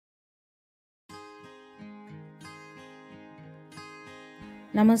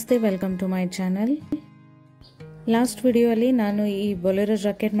ನಮಸ್ತೆ, welcome to my channel. Last ವಿಡಿಯೋಲಿ ನಾನು ಈ ಬೊಲೆರೋ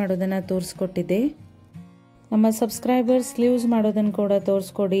ಜಾಕೆಟ್ ಮಾಡೋದನ್ನು ತೋರಿಸ್ಕೊಟ್ಟಿದ್ದೆ. ನಮ್ಮ ಸಬ್ಸ್ಕ್ರೈಬರ್ಸ್ ಸ್ಲೀವ್ಸ್ ಮಾಡೋದನ್ನು ಕೂಡ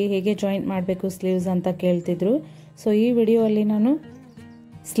ತೋರಿಸ್ಕೊಡಿ, ಹೇಗೆ ಜಾಯಿಂಟ್ ಮಾಡಬೇಕು ಸ್ಲೀವ್ಸ್ ಅಂತ ಕೇಳ್ತಿದ್ರು. ಸೊ ಈ ವಿಡಿಯೋಲಿ ನಾನು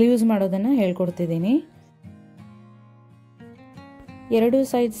ಸ್ಲೀವ್ಸ್ ಮಾಡೋದನ್ನು ಹೇಳ್ಕೊಡ್ತಿದ್ದೀನಿ. ಎರಡು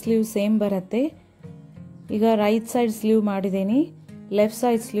ಸೈಡ್ ಸ್ಲೀವ್ ಸೇಮ್ ಬರುತ್ತೆ. ಈಗ ರೈಟ್ ಸೈಡ್ ಸ್ಲೀವ್ ಮಾಡಿದ್ದೀನಿ, ಲೆಫ್ಟ್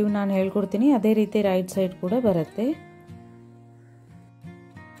ಸೈಡ್ ಸ್ಲೀವ್ ನಾನು ಹೇಳ್ಕೊಡ್ತೀನಿ, ಅದೇ ರೀತಿ ರೈಟ್ ಸೈಡ್ ಕೂಡ ಬರುತ್ತೆ.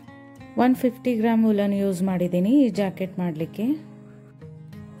 150 ಗ್ರಾಮ್ ಉಲನ್ ಯೂಸ್ ಮಾಡಿದ್ದೀನಿ ಈ ಜಾಕೆಟ್ ಮಾಡಲಿಕ್ಕೆ.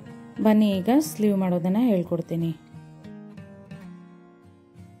 ಬನ್ನಿ ಈಗ ಸ್ಲೀವ್ ಮಾಡೋದನ್ನು ಹೇಳ್ಕೊಡ್ತೀನಿ.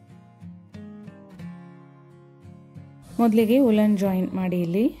 ಮೊದಲಿಗೆ ಉಲನ್ ಜಾಯಿಂಟ್ ಮಾಡಿ.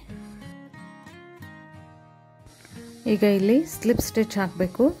 ಈಗ ಇಲ್ಲಿ ಸ್ಲಿಪ್ ಸ್ಟಿಚ್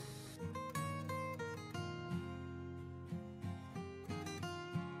ಹಾಕಬೇಕು.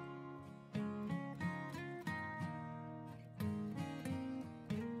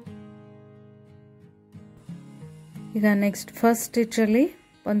 ಈಗ ನೆಕ್ಸ್ಟ್ ಫಸ್ಟ್ ಸ್ಟಿಚ್ ಅಲ್ಲಿ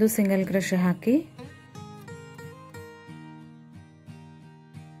ಒಂದು ಸಿಂಗಲ್ ಕ್ರೋಶೆ ಹಾಕಿ,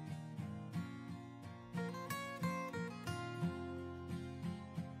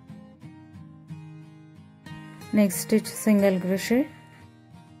 next stitch single crochet,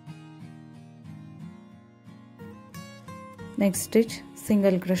 next stitch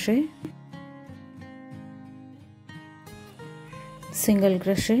single crochet, single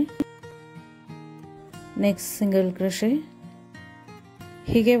crochet, next single crochet.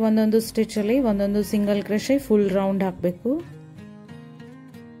 ಹೀಗೆ ಒಂದೊಂದು ಸ್ಟಿಚ್ ಅಲ್ಲಿ ಒಂದೊಂದು ಸಿಂಗಲ್ ಕ್ರೋಶೆ ಫುಲ್ ರೌಂಡ್ ಹಾಕಬೇಕು.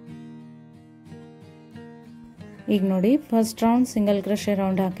 ಈಗ ನೋಡಿ, first round single crochet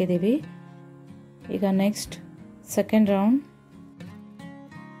round ಹಾಕಿದ್ದೀವಿ. ಈಗ next second round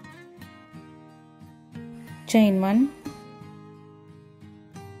chain 1,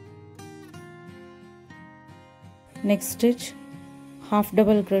 next stitch half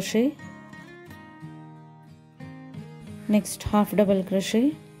double crochet, next half double crochet,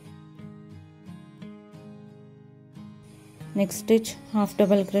 next stitch half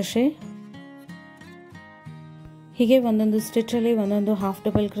double crochet. ಹೀಗೆ ಒಂದೊಂದು ಸ್ಟಿಚ್ ಅಲ್ಲಿ ಒಂದೊಂದು ಹಾಫ್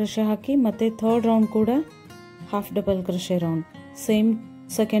ಡಬಲ್ ಕ್ರೋಶೆ ಹಾಕಿ, ಮತ್ತೆ ಥರ್ಡ್ ರೌಂಡ್ ಕೂಡ half double crochet round same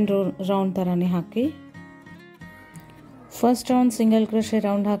second round ತರಾನೇ ಹಾಕಿ. First round single crochet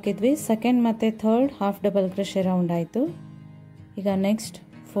round ಹಾಕಿದ್ವಿ, second ಮತ್ತೆ third half double crochet round ಆಯಿತು. ಈಗ next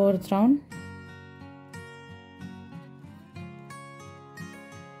fourth round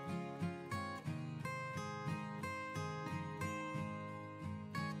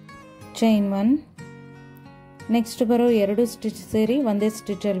chain 1, next ಬರೋ ಎರಡು ಸ್ಟಿಚ್ ಸೇರಿ ಒಂದೇ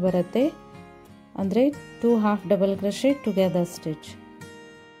ಸ್ಟಿಚ್ ಅಲ್ಲಿ ಬರುತ್ತೆ, ಅಂದರೆ 2 half double crochet together stitch.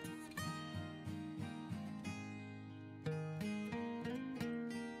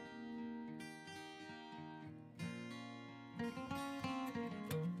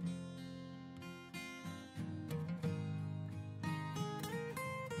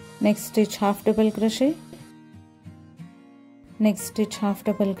 Next stitch half double crochet, next stitch half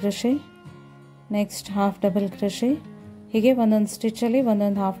double crochet, next half double crochet. ಹೀಗೆ ಒಂದೊಂದು ಸ್ಟಿಚಲ್ಲಿ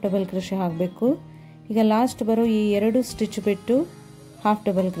ಒಂದೊಂದು ಹಾಫ್ ಡಬಲ್ ಕ್ರೋಶೆ ಹಾಕಬೇಕು. ಈಗ ಲಾಸ್ಟ್ ಬರೋ ಈ ಎರಡು ಸ್ಟಿಚ್ ಬಿಟ್ಟು ಹಾಫ್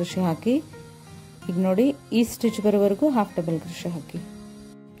ಡಬಲ್ ಕ್ರೋಶೆ ಹಾಕಿ. ಈಗ ನೋಡಿ, ಈ ಸ್ಟಿಚ್ ಬರೋವರೆಗೂ ಹಾಫ್ ಡಬಲ್ ಕ್ರೋಶೆ ಹಾಕಿ.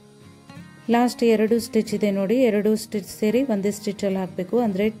 ಲಾಸ್ಟ್ ಎರಡು ಸ್ಟಿಚ್ ಇದೆ ನೋಡಿ, ಎರಡು ಸ್ಟಿಚ್ ಸೇರಿ ಒಂದೇ ಸ್ಟಿಚಲ್ಲಿ ಹಾಕಬೇಕು,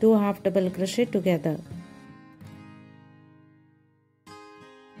 ಅಂದರೆ 2 ಹಾಫ್ ಡಬಲ್ ಕ್ರೋಶೆ ಟುಗೆದರ್.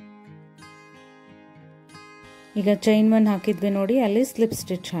 ಈಗ ಚೈನ್ 1 ಹಾಕಿದ್ವಿ ನೋಡಿ, ಅಲ್ಲಿ ಸ್ಲಿಪ್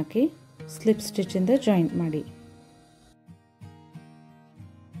ಸ್ಟಿಚ್ ಹಾಕಿ ಸ್ಲಿಪ್ ಸ್ಟಿಚ್ ಇಂದ ಜಾಯಿಂಟ್ ಮಾಡಿ.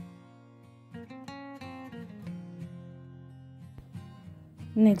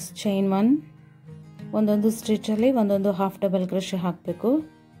 ನೆಕ್ಸ್ಟ್ ಚೈನ್ 1, ಒಂದೊಂದು ಸ್ಟಿಚ್ ಅಲ್ಲಿ ಒಂದೊಂದು ಹಾಫ್ ಡಬಲ್ ಕ್ರೋಶೆ ಹಾಕಬೇಕು.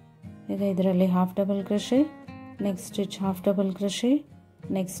 ಈಗ ಇದರಲ್ಲಿ half double crochet, next stitch half double crochet,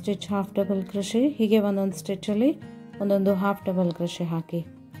 next stitch half double crochet. ಹೀಗೆ ಒಂದೊಂದು ಸ್ಟಿಚ್ ಅಲ್ಲಿ ಒಂದೊಂದು ಹಾಫ್ ಡಬಲ್ ಕ್ರೋಶೆ ಹಾಕಿ.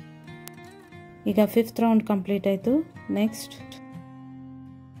 ಈಗ 5th ರೌಂಡ್ ಕಂಪ್ಲೀಟ್ ಆಯಿತು. Next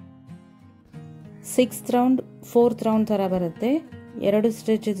 6th round 4th round ಥರ ಬರುತ್ತೆ, ಎರಡು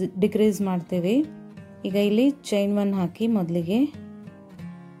ಸ್ಟಿಚ್ ಡಿಕ್ರೀಸ್ ಮಾಡ್ತೀವಿ. ಈಗ ಇಲ್ಲಿ ಚೈನ್ 1 ಹಾಕಿ ಮೊದಲಿಗೆ,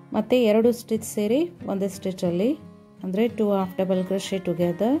 ಮತ್ತೆ ಎರಡು ಸ್ಟಿಚ್ ಸೇರಿ ಒಂದೇ ಸ್ಟಿಚಲ್ಲಿ, ಅಂದರೆ 2 ಹಾಫ್ ಡಬಲ್ ಕ್ರೋಶೆ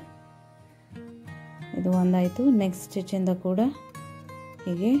ಟುಗೆದರ್. ಇದು ಒಂದಾಯಿತು. ನೆಕ್ಸ್ಟ್ ಸ್ಟಿಚಿಂದ ಕೂಡ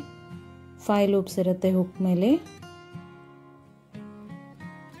ಹೀಗೆ 5 ಲೂಪ್ಸ್ ಇರುತ್ತೆ ಹುಕ್ ಮೇಲೆ.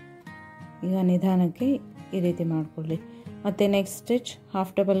 ಈಗ ನಿಧಾನಕ್ಕೆ ಈ ರೀತಿ ಮಾಡಿಕೊಳ್ಳಿ. ಮತ್ತೆ next stitch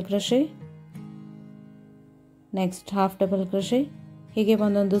half double crochet, next half double crochet. ಹೀಗೆ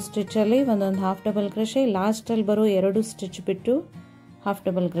ಒಂದೊಂದು ಸ್ಟಿಚಲ್ಲಿ ಒಂದೊಂದು ಹಾಫ್ ಡಬಲ್ ಕ್ರೋಶೆ. ಲಾಸ್ಟಲ್ಲಿ ಬರೋ ಎರಡು ಸ್ಟಿಚ್ ಬಿಟ್ಟು ಹಾಫ್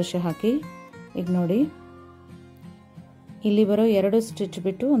ಡಬಲ್ ಕ್ರೋಶೆ ಹಾಕಿ. ಈಗ ನೋಡಿ, ಇಲ್ಲಿ ಬರೋ ಎರಡು ಸ್ಟಿಚ್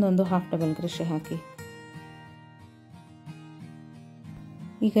ಬಿಟ್ಟು ಒಂದೊಂದು ಹಾಫ್ ಡಬಲ್ ಕ್ರೋಶೆ ಹಾಕಿ.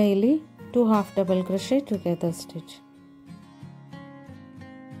 ಈಗ ಇಲ್ಲಿ 2 half double crochet together stitch.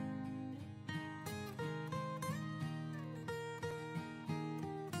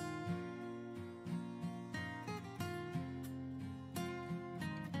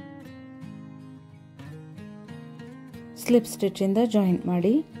 Slip stitch ಇಂದ ಜಾಯಿಂಟ್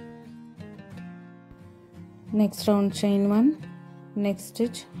ಮಾಡಿ. Next round chain 1, next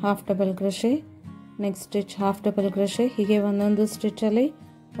stitch half double crochet, next stitch half double crochet, ಹೀಗೆ ಒಂದೊಂದು ಸ್ಟಿಚಲ್ಲಿ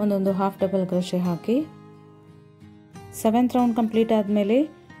ಒಂದೊಂದು ಹಾಫ್ ಡಬಲ್ ಕ್ರೋಶೆ ಹಾಕಿ. 7th ರೌಂಡ್ ಕಂಪ್ಲೀಟ್ ಆದಮೇಲೆ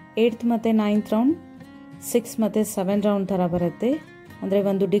 8th ಮತ್ತು 9th round 6 ಮತ್ತು 7 ರೌಂಡ್ ಥರ ಬರುತ್ತೆ. ಅಂದರೆ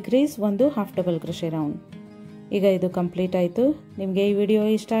ಒಂದು ಡಿಕ್ರೀಸ್, ಒಂದು ಹಾಫ್ ಡಬಲ್ ಕ್ರೋಶೆ ರೌಂಡ್. ಈಗ ಇದು ಕಂಪ್ಲೀಟ್ ಆಯಿತು. ನಿಮಗೆ ಈ ವಿಡಿಯೋ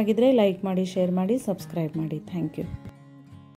ಇಷ್ಟ ಆಗಿದ್ರೆ ಲೈಕ್ ಮಾಡಿ, ಶೇರ್ ಮಾಡಿ, ಸಬ್ಸ್ಕ್ರೈಬ್ ಮಾಡಿ. Thank you.